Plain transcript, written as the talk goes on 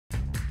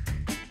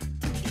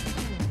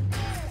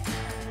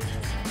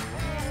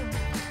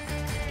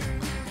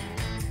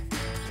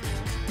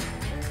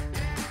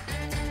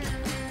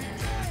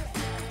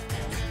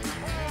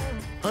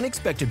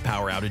Unexpected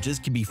power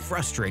outages can be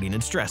frustrating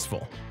and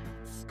stressful.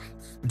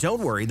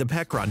 Don't worry, the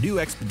Pecron new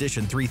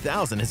Expedition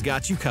 3000 has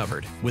got you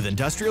covered. With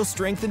industrial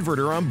strength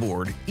inverter on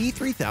board,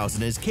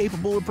 E3000 is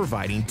capable of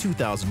providing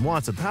 2,000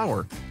 watts of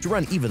power to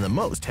run even the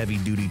most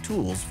heavy-duty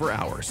tools for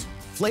hours.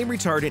 Flame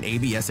retardant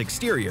ABS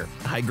exterior,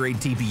 high-grade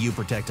TPU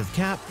protective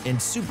cap, and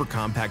super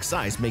compact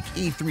size make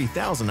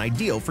E3000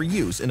 ideal for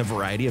use in a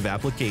variety of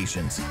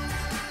applications.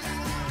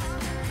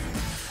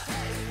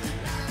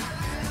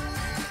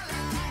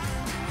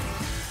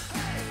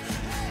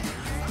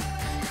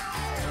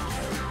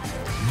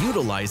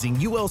 Utilizing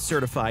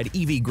UL-certified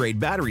EV-grade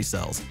battery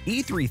cells,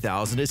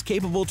 E3000 is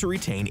capable to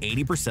retain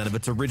 80% of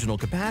its original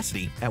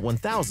capacity at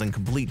 1,000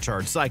 complete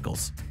charge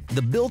cycles.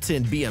 The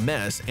built-in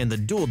BMS and the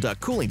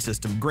dual-duct cooling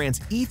system grants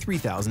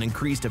E3000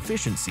 increased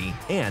efficiency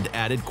and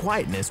added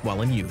quietness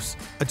while in use.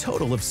 A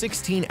total of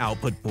 16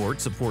 output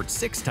ports support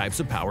 6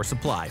 types of power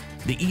supply.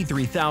 The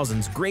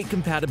E3000's great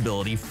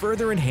compatibility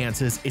further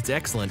enhances its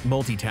excellent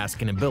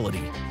multitasking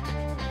ability.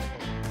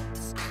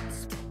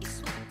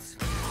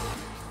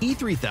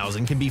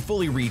 E3000 can be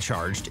fully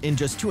recharged in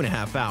just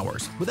 2.5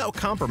 hours without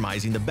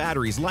compromising the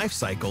battery's life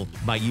cycle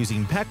by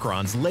using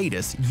Pecron's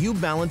latest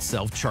U-Balance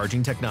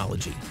self-charging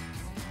technology.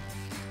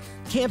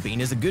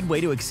 Camping is a good way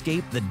to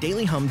escape the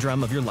daily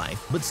humdrum of your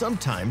life, but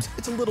sometimes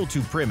it's a little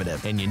too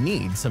primitive and you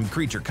need some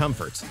creature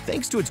comforts.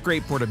 Thanks to its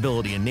great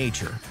portability in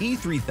nature,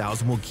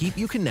 E3000 will keep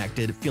you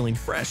connected, feeling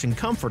fresh and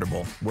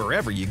comfortable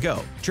wherever you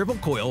go. Triple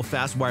coil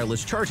fast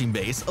wireless charging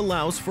base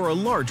allows for a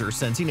larger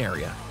sensing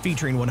area,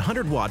 featuring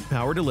 100-watt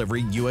power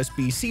delivery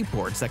USB-C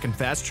ports that can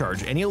fast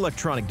charge any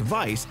electronic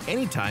device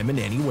anytime and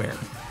anywhere.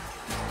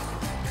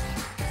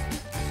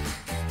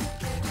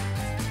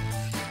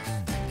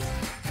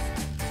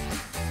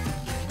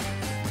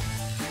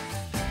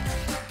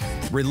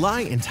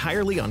 Rely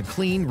entirely on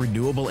clean,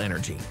 renewable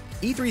energy.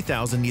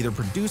 E3000 neither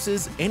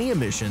produces any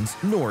emissions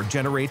nor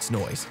generates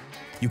noise.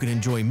 You can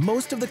enjoy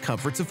most of the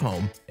comforts of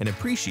home and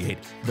appreciate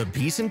the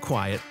peace and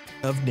quiet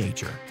of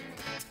nature.